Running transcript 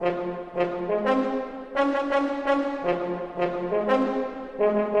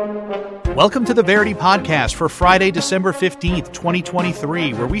Welcome to the Verity Podcast for Friday, December 15th,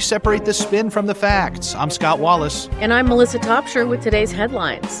 2023, where we separate the spin from the facts. I'm Scott Wallace. And I'm Melissa Topshire with today's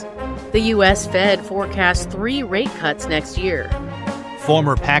headlines. The U.S. Fed forecasts 3 rate cuts next year.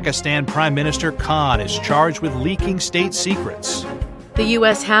 Former Pakistan Prime Minister Khan is charged with leaking state secrets. The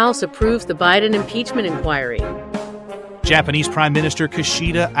U.S. House approves the Biden impeachment inquiry. Japanese Prime Minister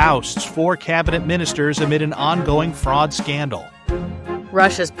Kishida ousts 4 cabinet ministers amid an ongoing fraud scandal.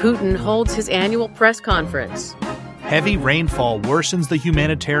 Russia's Putin holds his annual press conference. Heavy rainfall worsens the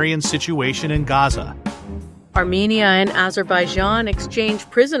humanitarian situation in Gaza. Armenia and Azerbaijan exchange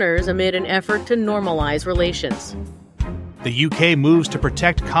prisoners amid an effort to normalize relations. The UK moves to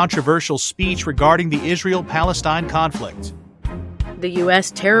protect controversial speech regarding the Israel-Palestine conflict. The U.S.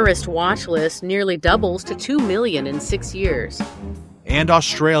 terrorist watch list nearly doubles to 2 million in 6 years. And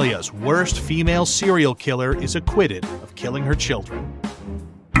Australia's worst female serial killer is acquitted of killing her children.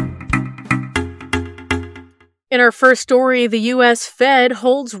 In our first story, the U.S. Fed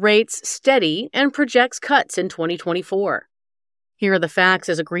holds rates steady and projects cuts in 2024. Here are the facts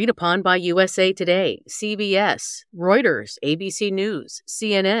as agreed upon by USA Today, CBS, Reuters, ABC News,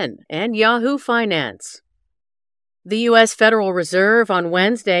 CNN, and Yahoo Finance. The U.S. Federal Reserve on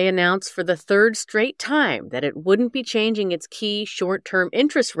Wednesday announced for the third straight time that it wouldn't be changing its key short-term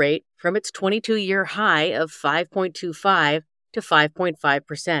interest rate from its 22-year high of 5.25 to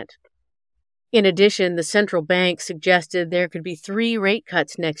 5.5%. In addition, the central bank suggested there could be 3 rate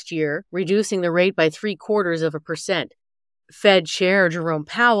cuts next year, reducing the rate by 0.75%. Fed Chair Jerome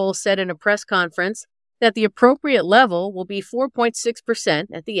Powell said in a press conference that the appropriate level will be 4.6%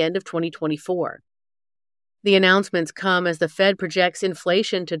 at the end of 2024. The announcements come as the Fed projects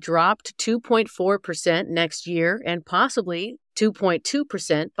inflation to drop to 2.4% next year and possibly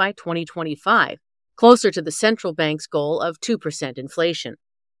 2.2% by 2025, closer to the central bank's goal of 2% inflation.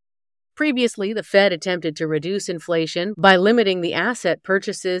 Previously, the Fed attempted to reduce inflation by limiting the asset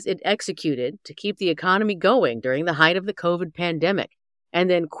purchases it executed to keep the economy going during the height of the COVID pandemic, and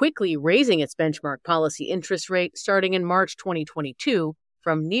then quickly raising its benchmark policy interest rate starting in March 2022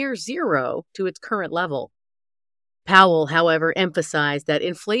 from near zero to its current level. Powell, however, emphasized that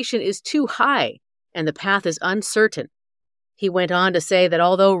inflation is too high and the path is uncertain. He went on to say that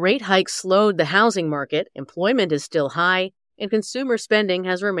although rate hikes slowed the housing market, employment is still high and consumer spending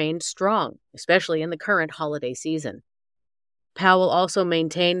has remained strong, especially in the current holiday season. Powell also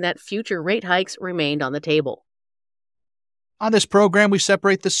maintained that future rate hikes remained on the table. On this program, we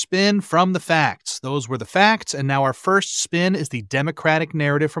separate the spin from the facts. Those were the facts, and now our first spin is the Democratic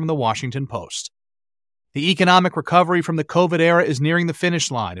narrative from the Washington Post. The economic recovery from the COVID era is nearing the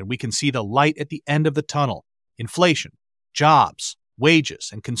finish line, and we can see the light at the end of the tunnel. Inflation, jobs,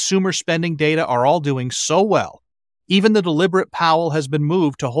 wages, and consumer spending data are all doing so well. Even the deliberate Powell has been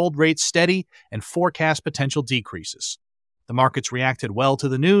moved to hold rates steady and forecast potential decreases. The markets reacted well to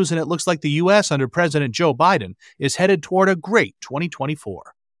the news, and it looks like the U.S. under President Joe Biden is headed toward a great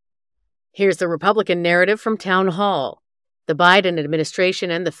 2024. Here's the Republican narrative from Town Hall. The Biden administration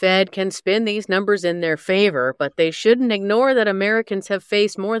and the Fed can spin these numbers in their favor, but they shouldn't ignore that Americans have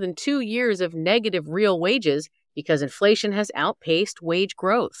faced more than 2 years of negative real wages because inflation has outpaced wage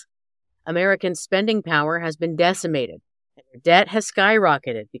growth. American spending power has been decimated, and their debt has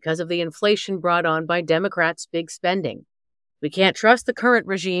skyrocketed because of the inflation brought on by Democrats' big spending. We can't trust the current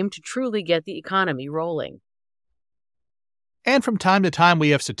regime to truly get the economy rolling. And from time to time, we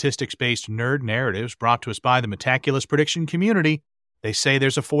have statistics-based nerd narratives brought to us by the Metaculus prediction community. They say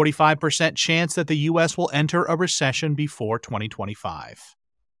there's a 45% chance that the U.S. will enter a recession before 2025.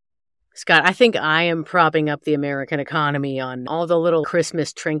 Scott, I think I am propping up the American economy on all the little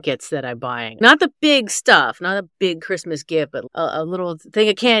Christmas trinkets that I'm buying. Not the big stuff, not a big Christmas gift, but a little thing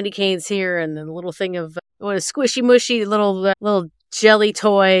of candy canes here and a little thing of squishy mushy little jelly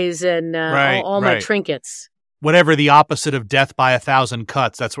toys and all my trinkets. Whatever the opposite of death by 1,000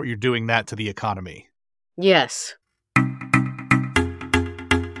 cuts, that's what you're doing that to the economy. Yes.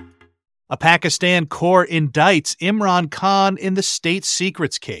 A Pakistan court indicts Imran Khan in the state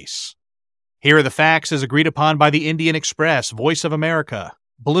secrets case. Here are the facts as agreed upon by the Indian Express, Voice of America,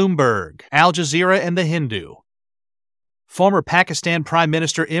 Bloomberg, Al Jazeera, and The Hindu. Former Pakistan Prime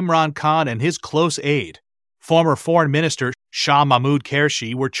Minister Imran Khan and his close aide, former Foreign Minister Shah Mahmood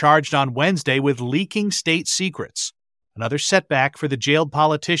Qureshi, were charged on Wednesday with leaking state secrets, another setback for the jailed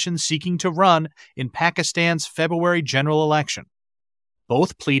politician seeking to run in Pakistan's February general election.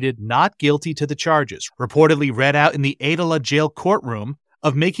 Both pleaded not guilty to the charges, reportedly read out in the Adela jail courtroom,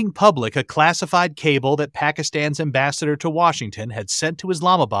 of making public a classified cable that Pakistan's ambassador to Washington had sent to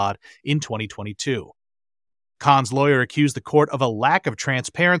Islamabad in 2022. Khan's lawyer accused the court of a lack of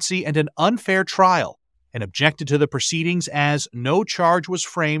transparency and an unfair trial, and objected to the proceedings as no charge was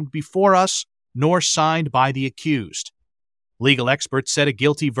framed before us nor signed by the accused. Legal experts said a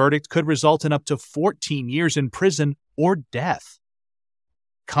guilty verdict could result in up to 14 years in prison or death.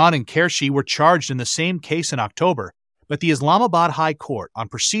 Khan and Kershi were charged in the same case in October, but the Islamabad High Court, on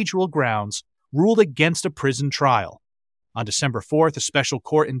procedural grounds, ruled against a prison trial. On December 4th, a special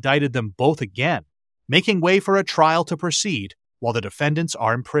court indicted them both again, making way for a trial to proceed while the defendants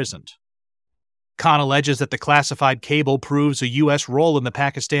are imprisoned. Khan alleges that the classified cable proves a U.S. role in the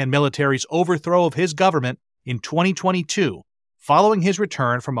Pakistan military's overthrow of his government in 2022, following his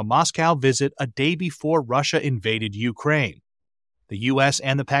return from a Moscow visit a day before Russia invaded Ukraine. The U.S.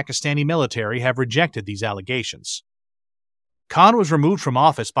 and the Pakistani military have rejected these allegations. Khan was removed from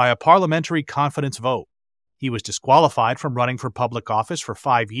office by a parliamentary confidence vote. He was disqualified from running for public office for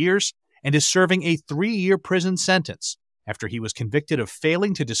 5 years and is serving a 3-year prison sentence after he was convicted of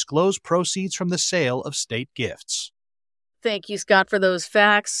failing to disclose proceeds from the sale of state gifts. Thank you, Scott, for those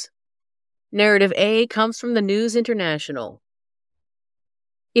facts. Narrative A comes from the News International.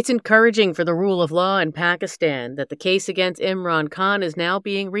 It's encouraging for the rule of law in Pakistan that the case against Imran Khan is now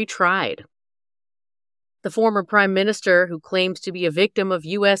being retried. The former prime minister, who claims to be a victim of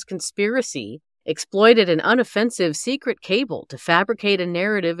U.S. conspiracy, exploited an unoffensive secret cable to fabricate a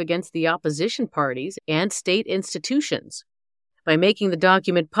narrative against the opposition parties and state institutions. By making the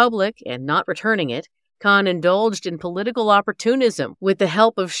document public and not returning it, Khan indulged in political opportunism with the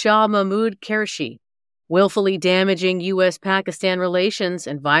help of Shah Mahmood Kershi, willfully damaging U.S.-Pakistan relations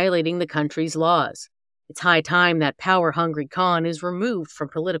and violating the country's laws. It's high time that power-hungry Khan is removed from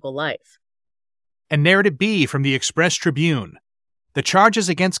political life. And Narrative B from the Express Tribune. The charges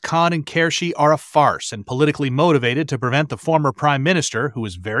against Khan and Kershi are a farce and politically motivated to prevent the former prime minister, who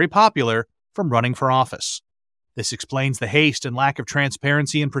is very popular, from running for office. This explains the haste and lack of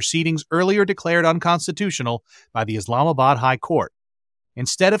transparency in proceedings earlier declared unconstitutional by the Islamabad High Court.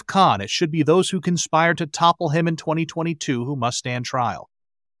 Instead of Khan, it should be those who conspired to topple him in 2022 who must stand trial.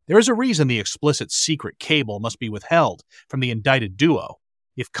 There is a reason the explicit secret cable must be withheld from the indicted duo.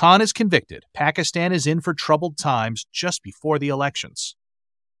 If Khan is convicted, Pakistan is in for troubled times just before the elections.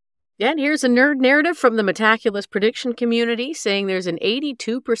 And here's a nerd narrative from the Metaculus prediction community saying there's an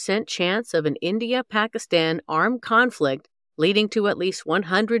 82% chance of an India-Pakistan armed conflict leading to at least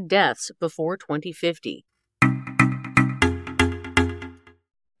 100 deaths before 2050.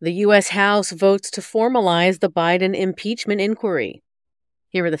 The U.S. House votes to formalize the Biden impeachment inquiry.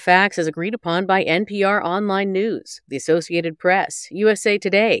 Here are the facts as agreed upon by NPR Online News, the Associated Press, USA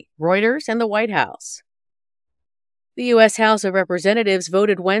Today, Reuters, and the White House. The U.S. House of Representatives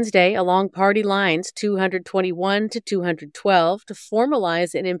voted Wednesday along party lines 221 to 212 to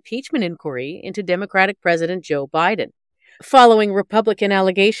formalize an impeachment inquiry into Democratic President Joe Biden, following Republican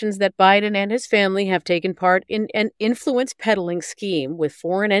allegations that Biden and his family have taken part in an influence peddling scheme with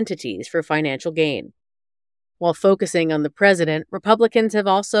foreign entities for financial gain. While focusing on the president, Republicans have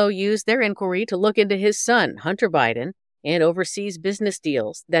also used their inquiry to look into his son, Hunter Biden, and overseas business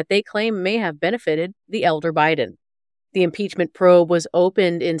deals that they claim may have benefited the elder Biden. The impeachment probe was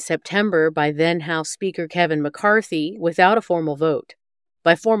opened in September by then House Speaker Kevin McCarthy without a formal vote.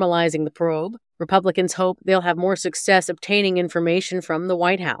 By formalizing the probe, Republicans hope they'll have more success obtaining information from the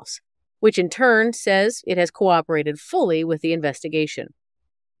White House, which in turn says it has cooperated fully with the investigation.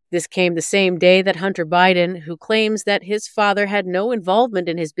 This came the same day that Hunter Biden, who claims that his father had no involvement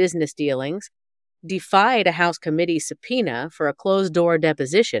in his business dealings, defied a House committee subpoena for a closed-door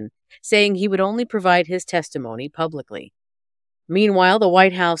deposition, saying he would only provide his testimony publicly. Meanwhile, the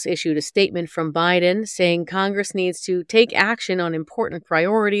White House issued a statement from Biden saying Congress needs to take action on important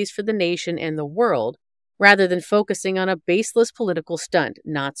priorities for the nation and the world, rather than focusing on a baseless political stunt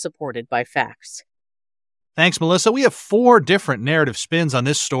not supported by facts. Thanks, Melissa. We have 4 different narrative spins on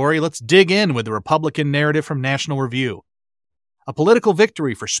this story. Let's dig in with the Republican narrative from National Review. A political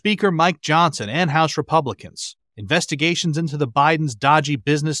victory for Speaker Mike Johnson and House Republicans. Investigations into the Biden's dodgy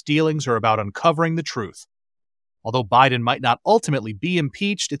business dealings are about uncovering the truth. Although Biden might not ultimately be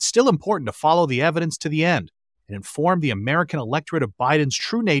impeached, it's still important to follow the evidence to the end and inform the American electorate of Biden's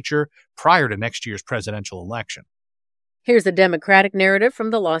true nature prior to next year's presidential election. Here's the Democratic narrative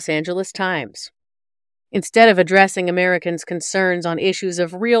from the Los Angeles Times. Instead of addressing Americans' concerns on issues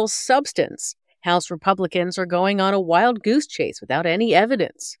of real substance, House Republicans are going on a wild goose chase without any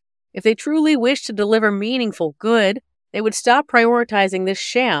evidence. If they truly wish to deliver meaningful good, they would stop prioritizing this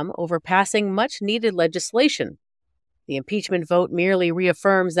sham over passing much-needed legislation. The impeachment vote merely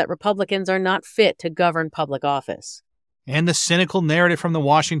reaffirms that Republicans are not fit to govern public office. And the cynical narrative from the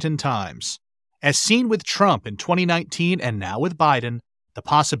Washington Times. As seen with Trump in 2019 and now with Biden, the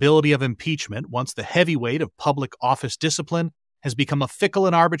possibility of impeachment, once the heavyweight of public office discipline, has become a fickle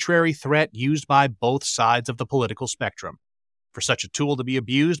and arbitrary threat used by both sides of the political spectrum. For such a tool to be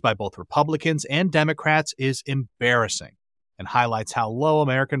abused by both Republicans and Democrats is embarrassing and highlights how low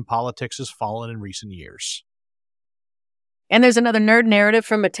American politics has fallen in recent years. And there's another nerd narrative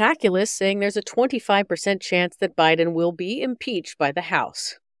from Metaculus saying there's a 25% chance that Biden will be impeached by the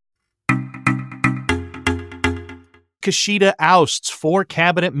House. Kishida ousts 4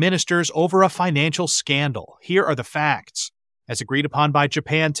 cabinet ministers over a financial scandal. Here are the facts. As agreed upon by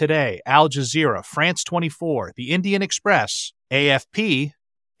Japan Today, Al Jazeera, France 24, The Indian Express, AFP,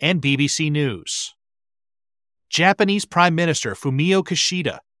 and BBC News. Japanese Prime Minister Fumio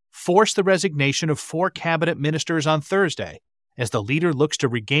Kishida forced the resignation of 4 cabinet ministers on Thursday as the leader looks to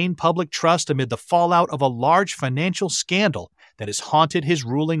regain public trust amid the fallout of a large financial scandal that has haunted his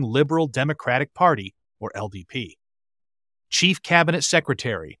ruling Liberal Democratic Party, or LDP. Chief Cabinet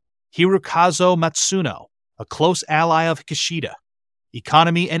Secretary Hirokazu Matsuno, a close ally of Kishida,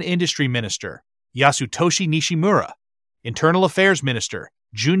 Economy and Industry Minister Yasutoshi Nishimura, Internal Affairs Minister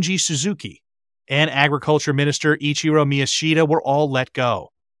Junji Suzuki, and Agriculture Minister Ichiro Miyashita were all let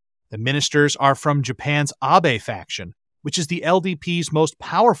go. The ministers are from Japan's Abe faction, which is the LDP's most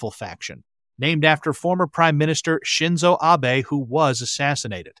powerful faction, named after former Prime Minister Shinzo Abe, who was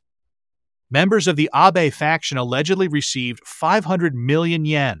assassinated. Members of the Abe faction allegedly received 500 million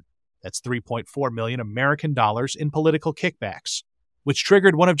yen, that's 3.4 million American dollars, in political kickbacks, which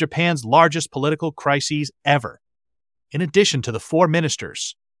triggered one of Japan's largest political crises ever. In addition to the 4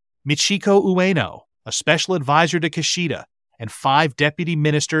 ministers, Michiko Ueno, a special advisor to Kishida, and 5 deputy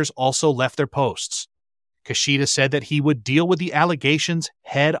ministers also left their posts. Kishida said that he would deal with the allegations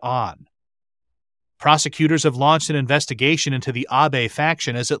head on. Prosecutors have launched an investigation into the Abe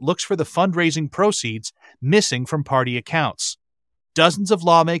faction as it looks for the fundraising proceeds missing from party accounts. Dozens of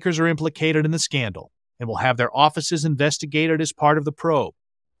lawmakers are implicated in the scandal and will have their offices investigated as part of the probe,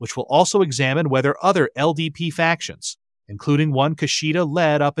 which will also examine whether other LDP factions, including one Kishida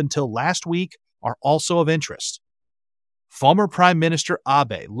led up until last week, are also of interest. Former Prime Minister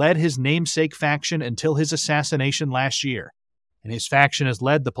Abe led his namesake faction until his assassination last year, and his faction has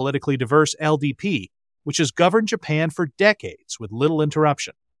led the politically diverse LDP, which has governed Japan for decades with little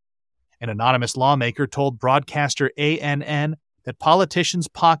interruption. An anonymous lawmaker told broadcaster ANN that politicians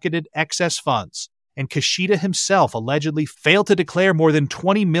pocketed excess funds, and Kishida himself allegedly failed to declare more than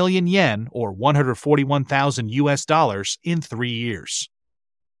 20 million yen, or $141,000 in 3 years.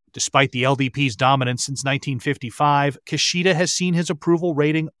 Despite the LDP's dominance since 1955, Kishida has seen his approval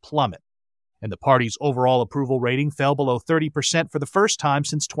rating plummet, and the party's overall approval rating fell below 30% for the first time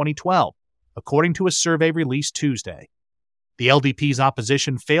since 2012, according to a survey released Tuesday. The LDP's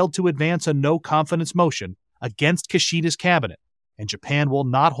opposition failed to advance a no-confidence motion against Kishida's cabinet, and Japan will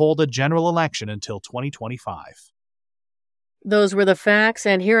not hold a general election until 2025. Those were the facts,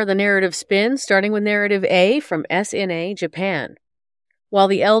 and here are the narrative spins, starting with narrative A from SNA Japan. While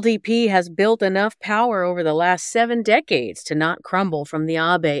the LDP has built enough power over the last 7 decades to not crumble from the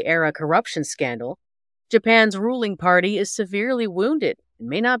Abe-era corruption scandal, Japan's ruling party is severely wounded and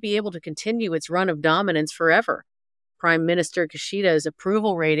may not be able to continue its run of dominance forever. Prime Minister Kishida's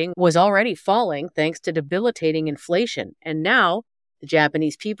approval rating was already falling thanks to debilitating inflation, and now the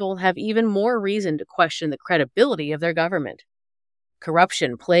Japanese people have even more reason to question the credibility of their government.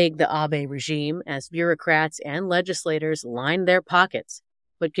 Corruption plagued the Abe regime as bureaucrats and legislators lined their pockets,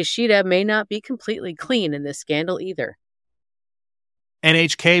 but Kishida may not be completely clean in this scandal either.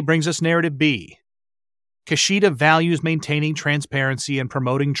 NHK brings us narrative B. Kishida values maintaining transparency and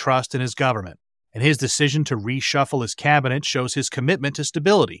promoting trust in his government, and his decision to reshuffle his cabinet shows his commitment to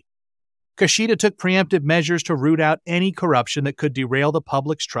stability. Kishida took preemptive measures to root out any corruption that could derail the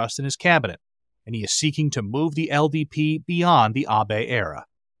public's trust in his cabinet, and he is seeking to move the LDP beyond the Abe era.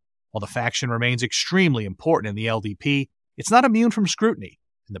 While the faction remains extremely important in the LDP, it's not immune from scrutiny,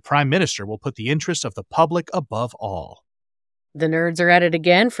 and the Prime Minister will put the interests of the public above all. The nerds are at it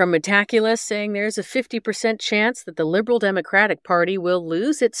again from Metaculus, saying there's a 50% chance that the Liberal Democratic Party will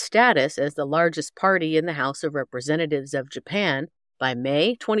lose its status as the largest party in the House of Representatives of Japan by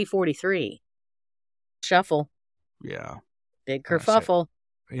May 2043. Shuffle. Yeah. Big kerfuffle.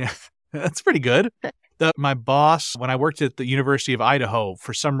 Yeah, that's pretty good. My boss, when I worked at the University of Idaho,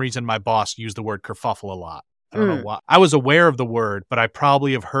 for some reason my boss used the word kerfuffle a lot. I don't know why. I was aware of the word, but I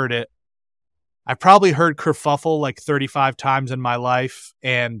probably have heard it. I probably heard kerfuffle like 35 times in my life,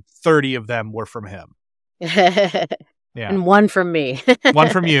 and 30 of them were from him. Yeah. And one from me. One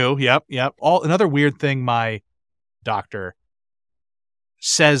from you. Yep. Another weird thing my doctor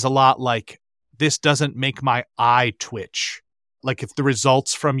says a lot, like this doesn't make my eye twitch. Like if the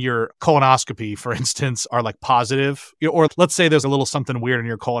results from your colonoscopy, for instance, are like positive, or let's say there's a little something weird in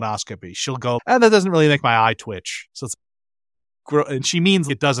your colonoscopy, she'll go, that doesn't really make my eye twitch. So it's, and she means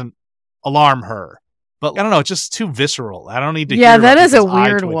it doesn't alarm her. But I don't know, it's just too visceral. I don't need to hear Yeah, that about is a people's eye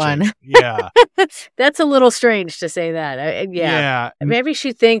weird twitching. one. Yeah. That's a little strange to say that. Yeah. Maybe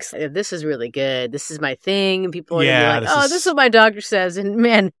she thinks, this is really good. This is my thing. And people are going to be like, this is what my doctor says. And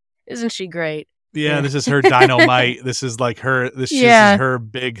man, isn't she great? Yeah, this is her dynamite. This is like her, this is her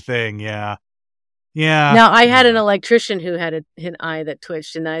big thing. Yeah. Yeah. Now, I had an electrician who had an eye that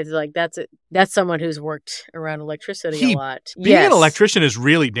twitched, and I was like, that's someone who's worked around electricity a lot. Being an electrician is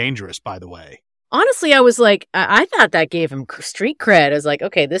really dangerous, by the way. Honestly, I was like, I thought that gave him street cred. I was like,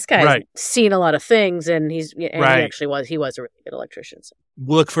 okay, this guy's seen a lot of things, and he actually was. He was a really good electrician. So.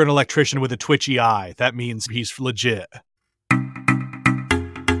 Look for an electrician with a twitchy eye. That means he's legit.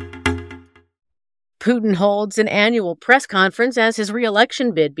 Putin holds an annual press conference as his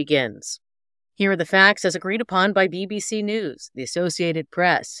re-election bid begins. Here are the facts as agreed upon by BBC News, the Associated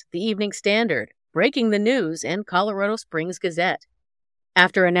Press, the Evening Standard, Breaking the News, and Colorado Springs Gazette.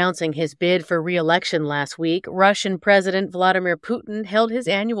 After announcing his bid for re-election last week, Russian President Vladimir Putin held his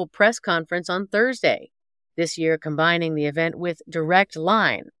annual press conference on Thursday, this year combining the event with Direct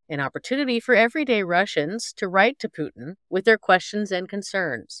Line, an opportunity for everyday Russians to write to Putin with their questions and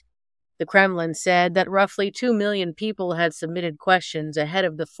concerns. The Kremlin said that roughly 2 million people had submitted questions ahead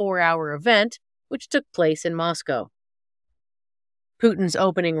of the 4-hour event, which took place in Moscow. Putin's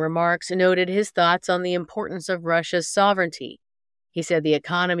opening remarks noted his thoughts on the importance of Russia's sovereignty. He said the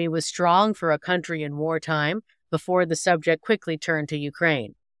economy was strong for a country in wartime before the subject quickly turned to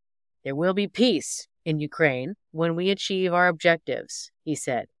Ukraine. There will be peace in Ukraine when we achieve our objectives, he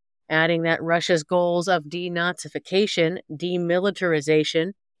said, adding that Russia's goals of denazification,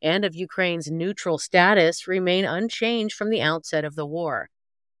 demilitarization, and of Ukraine's neutral status remain unchanged from the outset of the war.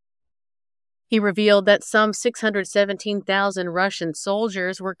 He revealed that some 617,000 Russian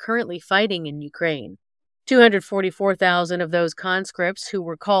soldiers were currently fighting in Ukraine. 244,000 of those conscripts who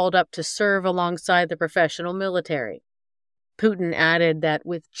were called up to serve alongside the professional military. Putin added that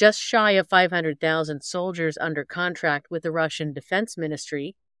with just shy of 500,000 soldiers under contract with the Russian Defense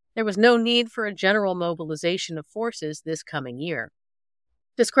Ministry, there was no need for a general mobilization of forces this coming year.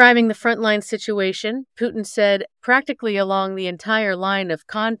 Describing the frontline situation, Putin said, practically along the entire line of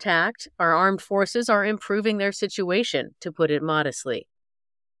contact, our armed forces are improving their situation, to put it modestly.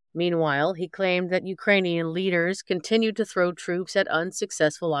 Meanwhile, he claimed that Ukrainian leaders continued to throw troops at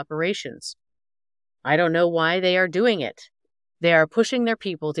unsuccessful operations. I don't know why they are doing it. They are pushing their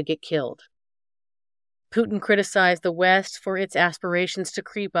people to get killed. Putin criticized the West for its aspirations to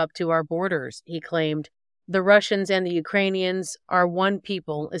creep up to our borders. He claimed, the Russians and the Ukrainians are one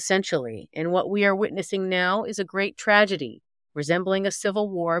people, essentially, and what we are witnessing now is a great tragedy, resembling a civil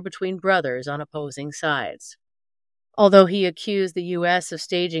war between brothers on opposing sides. Although he accused the U.S. of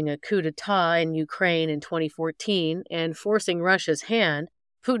staging a coup d'etat in Ukraine in 2014 and forcing Russia's hand,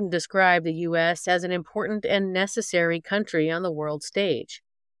 Putin described the U.S. as an important and necessary country on the world stage.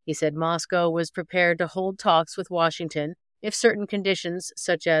 He said Moscow was prepared to hold talks with Washington if certain conditions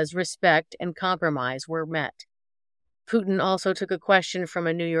such as respect and compromise were met. Putin also took a question from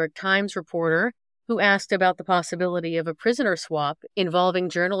a New York Times reporter who asked about the possibility of a prisoner swap involving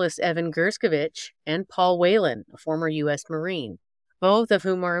journalist Evan Gershkovich and Paul Whelan, a former U.S. Marine, both of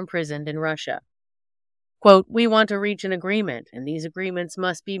whom are imprisoned in Russia. Quote, we want to reach an agreement, and these agreements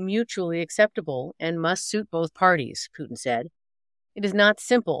must be mutually acceptable and must suit both parties, Putin said. It is not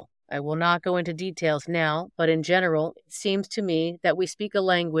simple. I will not go into details now, but in general, it seems to me that we speak a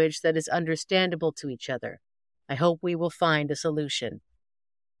language that is understandable to each other. I hope we will find a solution.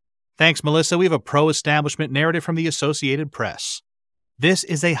 Thanks, Melissa. We have a pro-establishment narrative from the Associated Press. This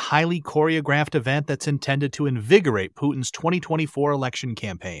is a highly choreographed event that's intended to invigorate Putin's 2024 election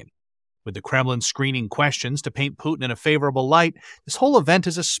campaign. With the Kremlin screening questions to paint Putin in a favorable light, this whole event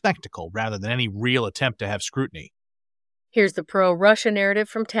is a spectacle rather than any real attempt to have scrutiny. Here's the pro-Russia narrative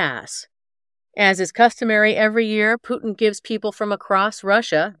from TASS. As is customary every year, Putin gives people from across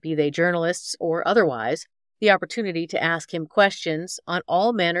Russia, be they journalists or otherwise, the opportunity to ask him questions on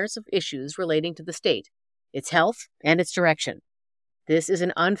all manners of issues relating to the state, its health, and its direction. This is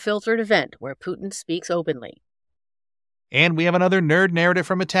an unfiltered event where Putin speaks openly. And we have another nerd narrative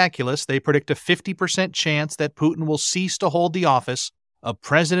from Metaculus. They predict a 50% chance that Putin will cease to hold the office of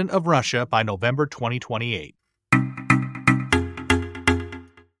President of Russia by November 2028.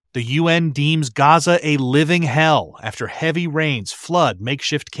 The UN deems Gaza a living hell after heavy rains flood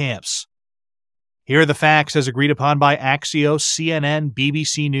makeshift camps. Here are the facts as agreed upon by Axios, CNN,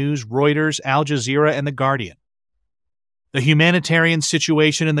 BBC News, Reuters, Al Jazeera, and The Guardian. The humanitarian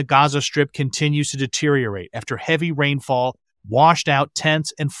situation in the Gaza Strip continues to deteriorate after heavy rainfall washed out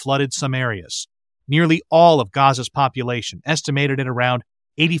tents and flooded some areas. Nearly all of Gaza's population, estimated at around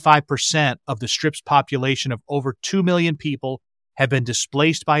 85% of the Strip's population of over 2 million people, have been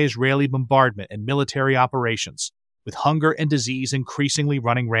displaced by Israeli bombardment and military operations, with hunger and disease increasingly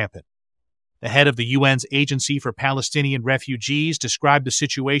running rampant. The head of the UN's Agency for Palestinian Refugees described the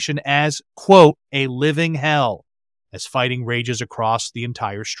situation as, quote, a living hell, as fighting rages across the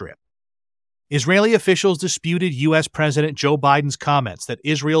entire Strip. Israeli officials disputed U.S. President Joe Biden's comments that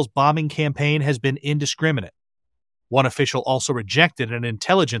Israel's bombing campaign has been indiscriminate. One official also rejected an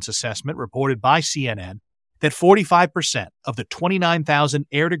intelligence assessment reported by CNN that 45% of the 29,000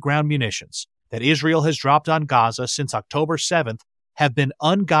 air-to-ground munitions that Israel has dropped on Gaza since October 7th have been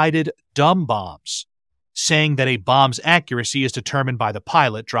unguided dumb bombs, saying that a bomb's accuracy is determined by the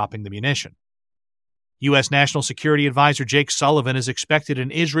pilot dropping the munition. U.S. National Security Advisor Jake Sullivan is expected in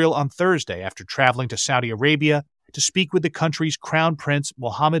Israel on Thursday after traveling to Saudi Arabia to speak with the country's Crown Prince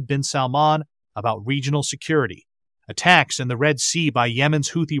Mohammed bin Salman about regional security, attacks in the Red Sea by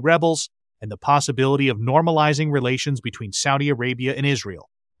Yemen's Houthi rebels, and the possibility of normalizing relations between Saudi Arabia and Israel.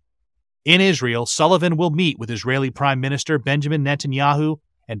 In Israel, Sullivan will meet with Israeli Prime Minister Benjamin Netanyahu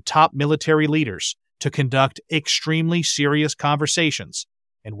and top military leaders to conduct extremely serious conversations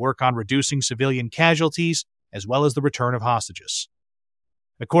and work on reducing civilian casualties as well as the return of hostages.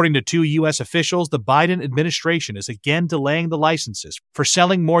 According to two U.S. officials, the Biden administration is again delaying the licenses for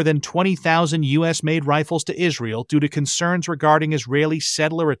selling more than 20,000 U.S.-made rifles to Israel due to concerns regarding Israeli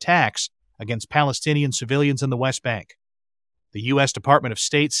settler attacks against Palestinian civilians in the West Bank. The U.S. Department of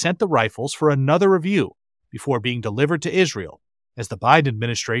State sent the rifles for another review before being delivered to Israel, as the Biden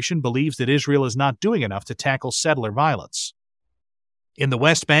administration believes that Israel is not doing enough to tackle settler violence. In the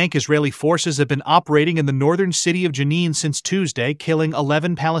West Bank, Israeli forces have been operating in the northern city of Jenin since Tuesday, killing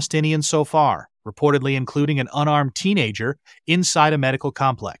 11 Palestinians so far, reportedly including an unarmed teenager inside a medical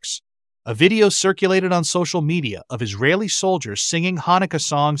complex. A video circulated on social media of Israeli soldiers singing Hanukkah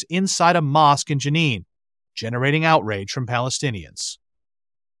songs inside a mosque in Jenin, generating outrage from Palestinians.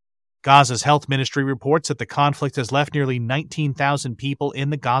 Gaza's health ministry reports that the conflict has left nearly 19,000 people in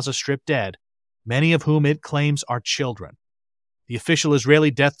the Gaza Strip dead, many of whom it claims are children. The official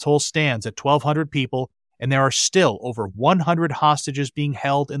Israeli death toll stands at 1,200 people, and there are still over 100 hostages being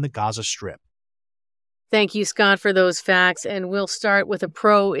held in the Gaza Strip. Thank you, Scott, for those facts, and we'll start with a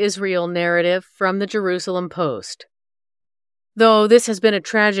pro-Israel narrative from the Jerusalem Post. Though this has been a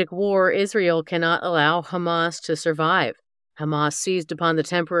tragic war, Israel cannot allow Hamas to survive. Hamas seized upon the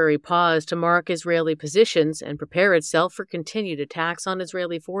temporary pause to mark Israeli positions and prepare itself for continued attacks on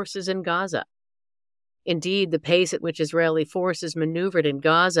Israeli forces in Gaza. Indeed, the pace at which Israeli forces maneuvered in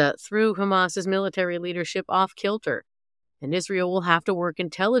Gaza threw Hamas's military leadership off kilter, and Israel will have to work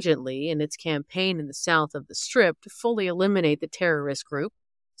intelligently in its campaign in the south of the Strip to fully eliminate the terrorist group,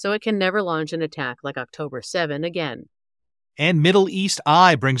 so it can never launch an attack like October 7 again. And Middle East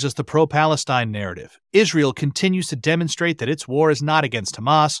Eye brings us the pro-Palestine narrative. Israel continues to demonstrate that its war is not against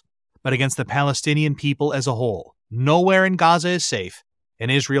Hamas, but against the Palestinian people as a whole. Nowhere in Gaza is safe,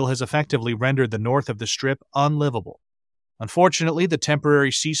 and Israel has effectively rendered the north of the Strip unlivable. Unfortunately, the temporary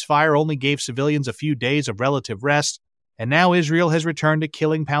ceasefire only gave civilians a few days of relative rest, and now Israel has returned to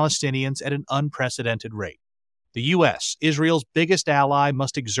killing Palestinians at an unprecedented rate. The U.S., Israel's biggest ally,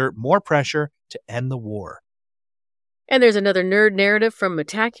 must exert more pressure to end the war. And there's another nerd narrative from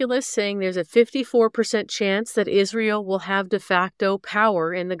Metaculus saying there's a 54% chance that Israel will have de facto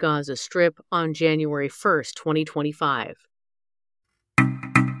power in the Gaza Strip on January 1st, 2025.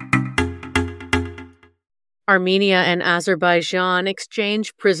 Armenia and Azerbaijan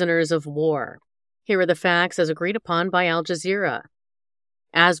exchange prisoners of war. Here are the facts as agreed upon by Al Jazeera.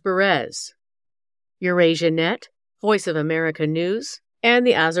 Asbarez, Eurasia Net, Voice of America News, and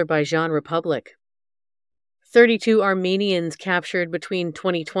the Azerbaijan Republic. 32 Armenians captured between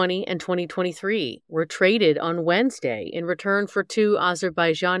 2020 and 2023 were traded on Wednesday in return for 2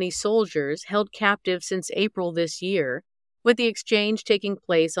 Azerbaijani soldiers held captive since April this year, with the exchange taking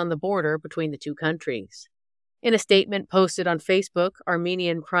place on the border between the two countries. In a statement posted on Facebook,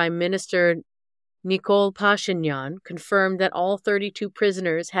 Armenian Prime Minister Nikol Pashinyan confirmed that all 32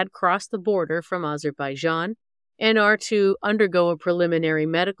 prisoners had crossed the border from Azerbaijan and are to undergo a preliminary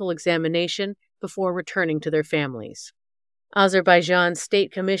medical examination before returning to their families. Azerbaijan's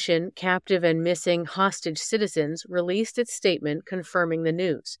State Commission, Captive and Missing Hostage Citizens, released its statement confirming the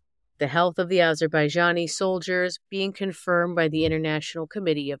news, the health of the Azerbaijani soldiers being confirmed by the International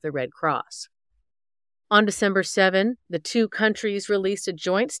Committee of the Red Cross. On December 7, the two countries released a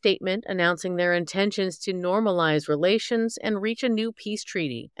joint statement announcing their intentions to normalize relations and reach a new peace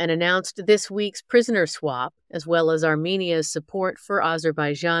treaty, and announced this week's prisoner swap, as well as Armenia's support for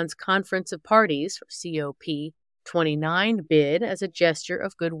Azerbaijan's Conference of Parties, or COP29 bid as a gesture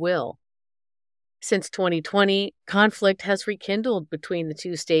of goodwill. Since 2020, conflict has rekindled between the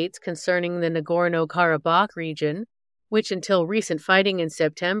two states concerning the Nagorno-Karabakh region, which until recent fighting in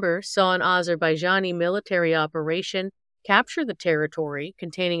September saw an Azerbaijani military operation capture the territory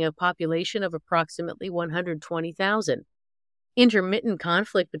containing a population of approximately 120,000. Intermittent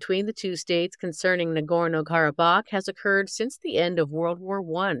conflict between the two states concerning Nagorno-Karabakh has occurred since the end of World War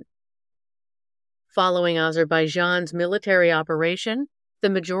I. Following Azerbaijan's military operation, the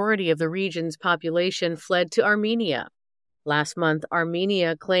majority of the region's population fled to Armenia. Last month,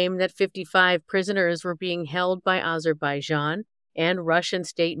 Armenia claimed that 55 prisoners were being held by Azerbaijan, and Russian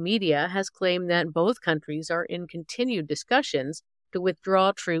state media has claimed that both countries are in continued discussions to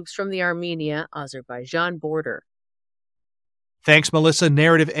withdraw troops from the Armenia-Azerbaijan border. Thanks, Melissa.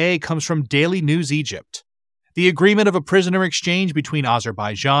 Narrative A comes from Daily News Egypt. The agreement of a prisoner exchange between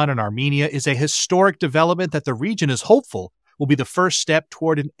Azerbaijan and Armenia is a historic development that the region is hopeful will be the first step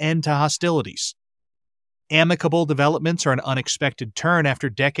toward an end to hostilities. Amicable developments are an unexpected turn after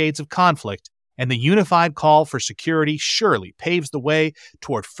decades of conflict, and the unified call for security surely paves the way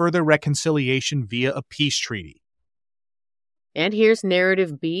toward further reconciliation via a peace treaty. And here's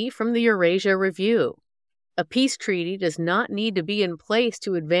Narrative B from the Eurasia Review. A peace treaty does not need to be in place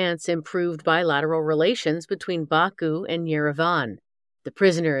to advance improved bilateral relations between Baku and Yerevan. The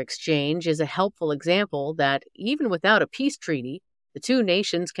prisoner exchange is a helpful example that, even without a peace treaty, the two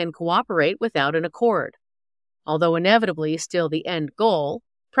nations can cooperate without an accord. Although inevitably still the end goal,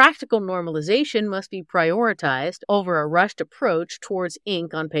 practical normalization must be prioritized over a rushed approach towards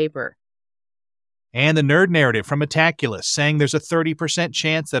ink on paper. And the nerd narrative from Metaculus saying there's a 30%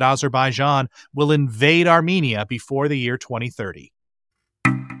 chance that Azerbaijan will invade Armenia before the year 2030.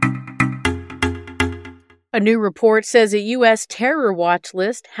 A new report says a U.S. terror watch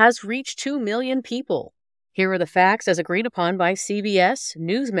list has reached 2 million people. Here are the facts as agreed upon by CBS,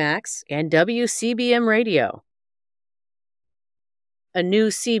 Newsmax, and WCBM Radio. A new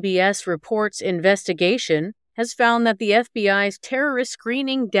CBS Reports investigation has found that the FBI's Terrorist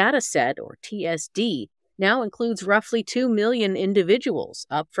Screening Dataset, or TSD, now includes roughly 2 million individuals,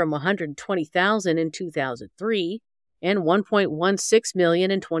 up from 120,000 in 2003 and 1.16 million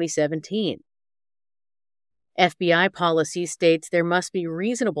in 2017. FBI policy states there must be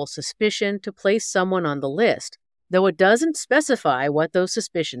reasonable suspicion to place someone on the list, though it doesn't specify what those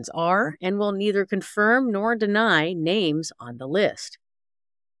suspicions are and will neither confirm nor deny names on the list.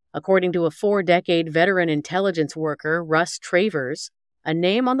 According to a 4-decade veteran intelligence worker, Russ Travers, a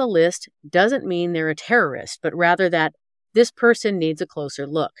name on the list doesn't mean they're a terrorist, but rather that this person needs a closer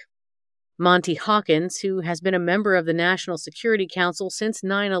look. Monty Hawkins, who has been a member of the National Security Council since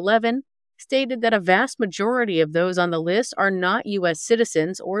 9/11, stated that a vast majority of those on the list are not U.S.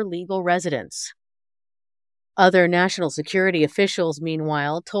 citizens or legal residents. Other national security officials,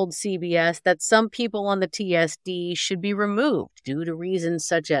 meanwhile, told CBS that some people on the TSD should be removed due to reasons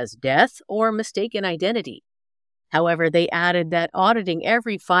such as death or mistaken identity. However, they added that auditing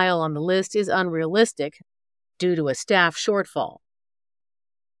every file on the list is unrealistic due to a staff shortfall.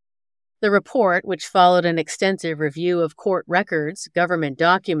 The report, which followed an extensive review of court records, government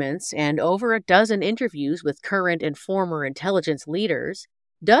documents, and over a dozen interviews with current and former intelligence leaders,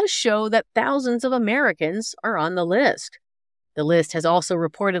 does show that thousands of Americans are on the list. The list has also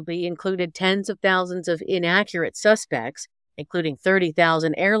reportedly included tens of thousands of inaccurate suspects, including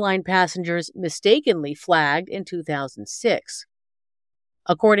 30,000 airline passengers mistakenly flagged in 2006.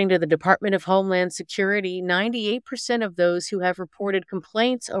 According to the Department of Homeland Security, 98% of those who have reported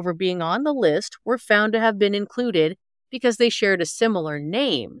complaints over being on the list were found to have been included because they shared a similar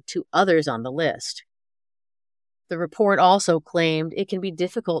name to others on the list. The report also claimed it can be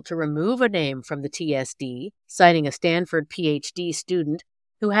difficult to remove a name from the TSD, citing a Stanford PhD student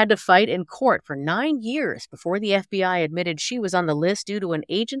who had to fight in court for 9 years before the FBI admitted she was on the list due to an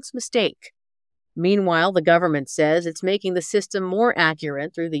agent's mistake. Meanwhile, the government says it's making the system more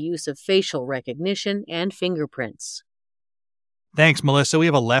accurate through the use of facial recognition and fingerprints. Thanks, Melissa. We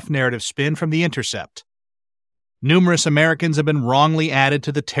have a left narrative spin from The Intercept. Numerous Americans have been wrongly added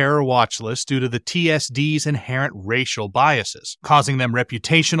to the terror watch list due to the TSD's inherent racial biases, causing them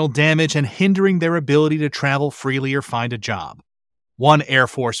reputational damage and hindering their ability to travel freely or find a job. One Air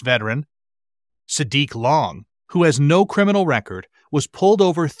Force veteran, Sadiq Long, who has no criminal record, was pulled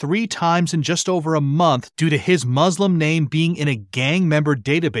over 3 times in just over a month due to his Muslim name being in a gang member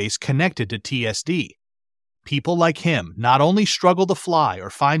database connected to TSD. People like him not only struggle to fly or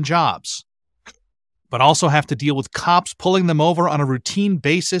find jobs, but also have to deal with cops pulling them over on a routine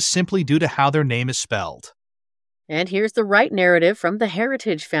basis simply due to how their name is spelled. And here's the right narrative from the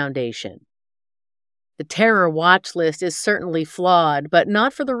Heritage Foundation. The terror watch list is certainly flawed, but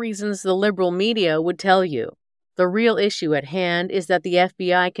not for the reasons the liberal media would tell you. The real issue at hand is that the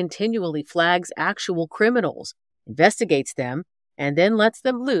FBI continually flags actual criminals, investigates them, and then lets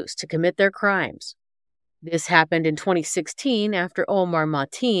them loose to commit their crimes. This happened in 2016 after Omar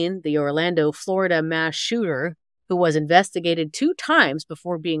Mateen, the Orlando, Florida mass shooter, who was investigated 2 times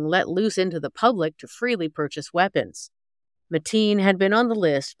before being let loose into the public to freely purchase weapons. Mateen had been on the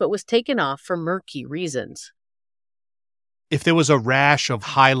list but was taken off for murky reasons. If there was a rash of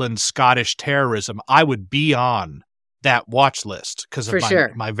Highland Scottish terrorism, I would be on that watch list because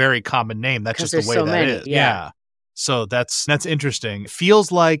of my very common name. That's just the way that is. Yeah. So that's interesting. It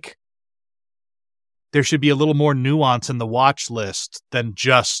feels like there should be a little more nuance in the watch list than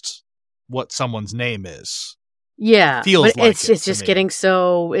just what someone's name is. Yeah, feels but like it's just getting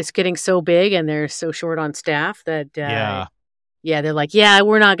so big, and they're so short on staff that they're like,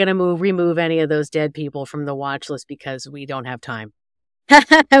 we're not going to remove any of those dead people from the watch list because we don't have time.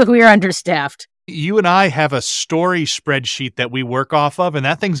 We're understaffed. You and I have a story spreadsheet that we work off of, and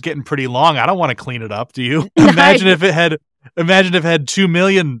that thing's getting pretty long. I don't want to clean it up. Do you? Imagine if it had 2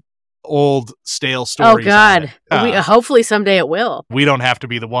 million old stale stories. Oh God! Hopefully someday it will. We don't have to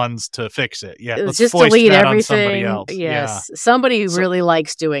be the ones to fix it. Yeah, let's just foist delete that everything. On somebody else. Yes, somebody really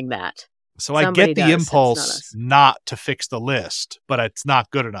likes doing that. So I get the impulse not to fix the list, but it's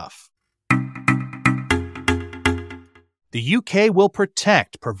not good enough. The UK will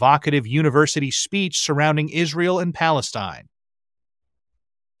protect provocative university speech surrounding Israel and Palestine.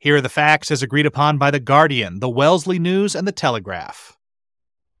 Here are the facts as agreed upon by The Guardian, The Wellesley News, and The Telegraph.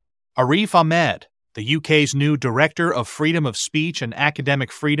 Arif Ahmed, the UK's new Director of Freedom of Speech and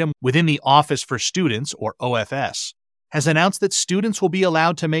Academic Freedom within the Office for Students, or OFS, has announced that students will be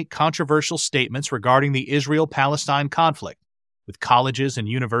allowed to make controversial statements regarding the Israel-Palestine conflict, with colleges and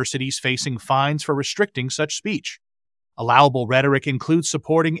universities facing fines for restricting such speech. Allowable rhetoric includes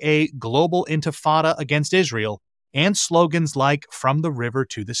supporting a global intifada against Israel and slogans like "From the River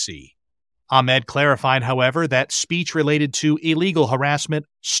to the Sea." Ahmed clarified, however, that speech related to illegal harassment,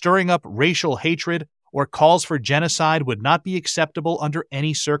 stirring up racial hatred, or calls for genocide would not be acceptable under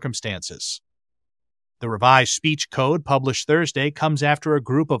any circumstances. The revised speech code published Thursday comes after a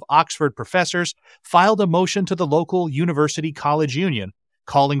group of Oxford professors filed a motion to the local university college union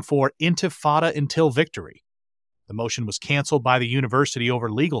calling for intifada until victory. The motion was canceled by the university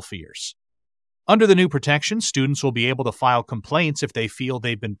over legal fears. Under the new protection, students will be able to file complaints if they feel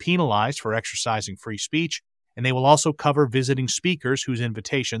they've been penalized for exercising free speech, and they will also cover visiting speakers whose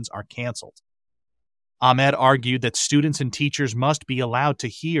invitations are canceled. Ahmed argued that students and teachers must be allowed to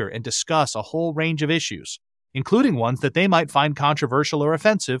hear and discuss a whole range of issues, including ones that they might find controversial or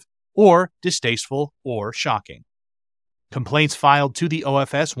offensive, or distasteful or shocking. Complaints filed to the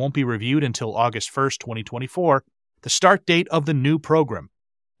OFS won't be reviewed until August 1st, 2024, the start date of the new program.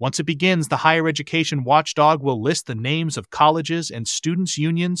 Once it begins, the higher education watchdog will list the names of colleges and students'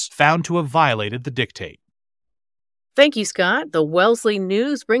 unions found to have violated the dictate. Thank you, Scott. The Wellesley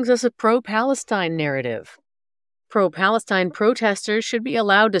News brings us a pro-Palestine narrative. Pro-Palestine protesters should be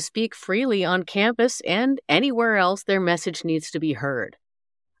allowed to speak freely on campus and anywhere else their message needs to be heard.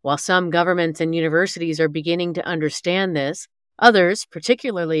 While some governments and universities are beginning to understand this, others,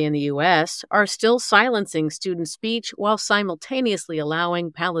 particularly in the U.S., are still silencing student speech while simultaneously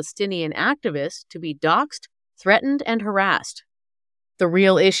allowing Palestinian activists to be doxxed, threatened, and harassed. The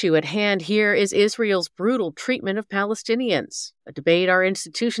real issue at hand here is Israel's brutal treatment of Palestinians, a debate our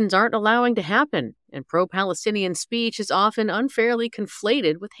institutions aren't allowing to happen, and pro-Palestinian speech is often unfairly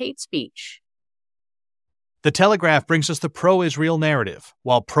conflated with hate speech. The Telegraph brings us the pro-Israel narrative.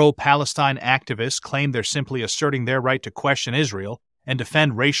 While pro-Palestine activists claim they're simply asserting their right to question Israel and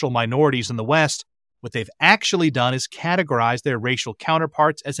defend racial minorities in the West, what they've actually done is categorize their racial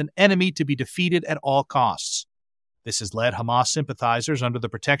counterparts as an enemy to be defeated at all costs. This has led Hamas sympathizers under the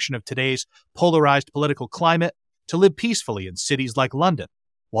protection of today's polarized political climate to live peacefully in cities like London,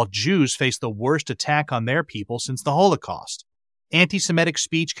 while Jews face the worst attack on their people since the Holocaust. Anti-Semitic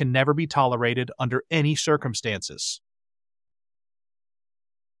speech can never be tolerated under any circumstances.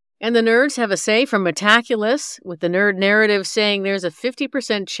 And the nerds have a say from Metaculus, with the nerd narrative saying there's a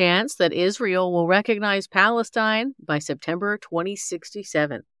 50% chance that Israel will recognize Palestine by September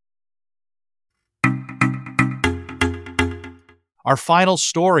 2067. Our final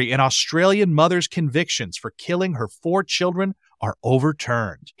story: an Australian mother's convictions for killing her 4 children are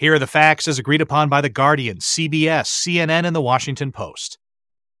overturned. Here are the facts as agreed upon by The Guardian, CBS, CNN, and The Washington Post.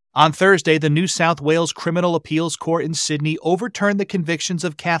 On Thursday, the New South Wales Criminal Appeals Court in Sydney overturned the convictions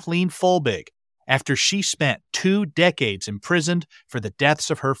of Kathleen Folbig after she spent 2 decades imprisoned for the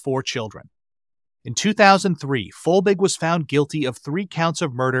deaths of her 4 children. In 2003, Folbig was found guilty of 3 counts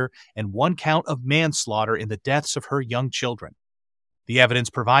of murder and 1 count of manslaughter in the deaths of her young children. The evidence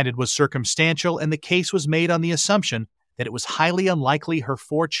provided was circumstantial, and the case was made on the assumption that it was highly unlikely her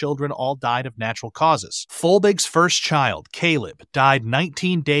 4 children all died of natural causes. Folbig's first child, Caleb, died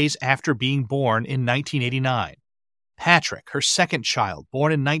 19 days after being born in 1989. Patrick, her second child,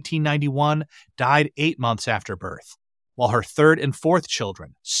 born in 1991, died 8 months after birth, while her third and fourth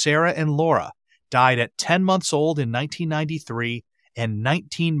children, Sarah and Laura, died at 10 months old in 1993 and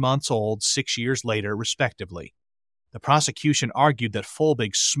 19 months old 6 years later, respectively. The prosecution argued that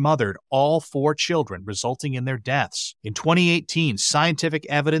Folbig smothered all 4 children, resulting in their deaths. In 2018, scientific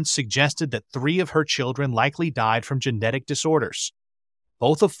evidence suggested that 3 of her children likely died from genetic disorders.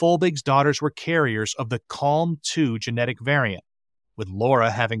 Both of Folbig's daughters were carriers of the CALM2 genetic variant, with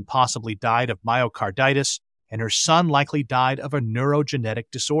Laura having possibly died of myocarditis and her son likely died of a neurogenetic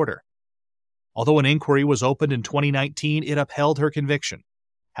disorder. Although an inquiry was opened in 2019, it upheld her conviction.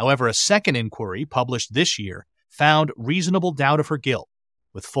 However, a second inquiry, published this year, found reasonable doubt of her guilt,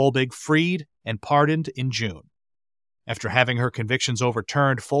 with Folbig freed and pardoned in June. After having her convictions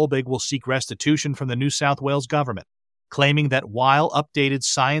overturned, Folbig will seek restitution from the New South Wales government, claiming that while updated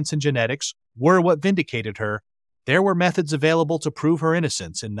science and genetics were what vindicated her, there were methods available to prove her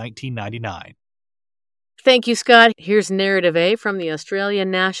innocence in 1999. Thank you, Scott. Here's Narrative A from the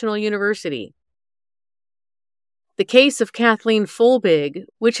Australian National University. The case of Kathleen Folbig,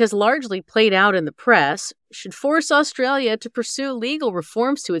 which has largely played out in the press, should force Australia to pursue legal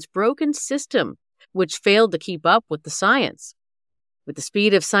reforms to its broken system, which failed to keep up with the science. With the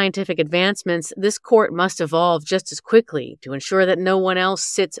speed of scientific advancements, this court must evolve just as quickly to ensure that no one else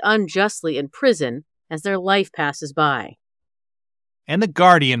sits unjustly in prison as their life passes by. And The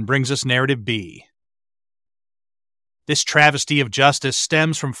Guardian brings us Narrative B. This travesty of justice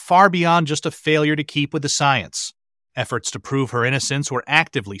stems from far beyond just a failure to keep with the science. Efforts to prove her innocence were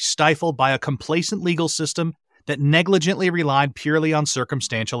actively stifled by a complacent legal system that negligently relied purely on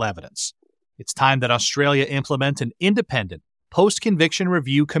circumstantial evidence. It's time that Australia implement an independent, post-conviction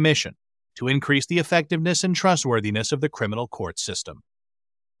review commission to increase the effectiveness and trustworthiness of the criminal court system.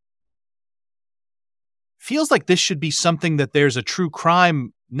 Feels like this should be something that there's a true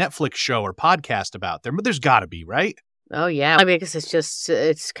crime Netflix show or podcast about. There's got to be, right? Oh, yeah. I mean, I guess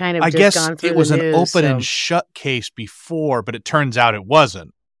it's kind of I just guess gone through it was the an news, open and shut case before, but it turns out it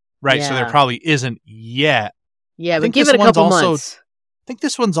wasn't. Right, Yeah. so there probably isn't yet. Yeah, but think give this it a one's couple also- months. I think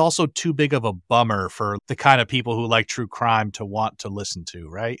this one's also too big of a bummer for the kind of people who like true crime to want to listen to,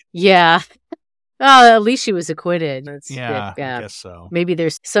 right? Yeah. Well, at least she was acquitted. Yeah, I guess so. Maybe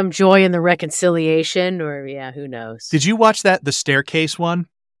there's some joy in the reconciliation, or who knows? Did you watch the Staircase one?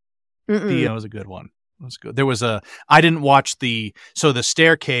 Mm-mm. It was a good one. It was good. I didn't watch the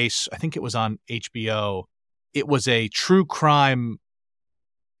Staircase, I think it was on HBO. It was a true crime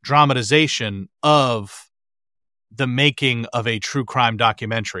dramatization of the making of a true crime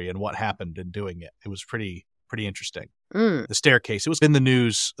documentary and what happened in doing it. It was pretty interesting. The Staircase. It was in the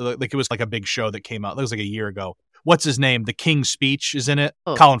news. Like it was like a big show that came out. That was like a year ago. What's his name? The King's Speech is in it.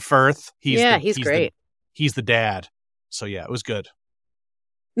 Oh. Colin Firth. He's great. He's the dad. So yeah, it was good.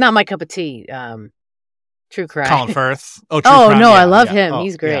 Not my cup of tea. True crime. Colin Firth. Oh, crime. Yeah, I love yeah. him. Oh,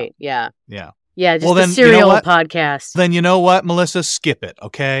 He's great. Yeah. Yeah. Yeah, just Well, then, a serial you know what? podcast. Then you know what, Melissa? Skip it,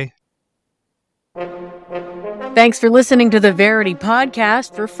 okay? Thanks for listening to the Verity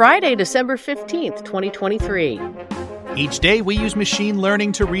Podcast for Friday, December 15th, 2023. Each day, we use machine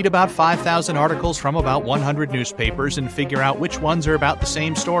learning to read about 5,000 articles from about 100 newspapers and figure out which ones are about the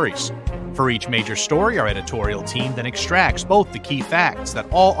same stories. For each major story, our editorial team then extracts both the key facts that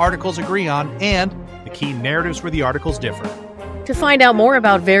all articles agree on and the key narratives where the articles differ. To find out more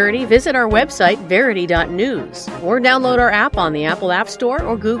about Verity, visit our website, verity.news, or download our app on the Apple App Store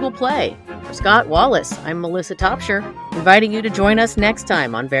or Google Play. For Scott Wallace, I'm Melissa Topshire, inviting you to join us next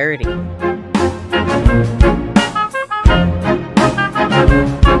time on Verity.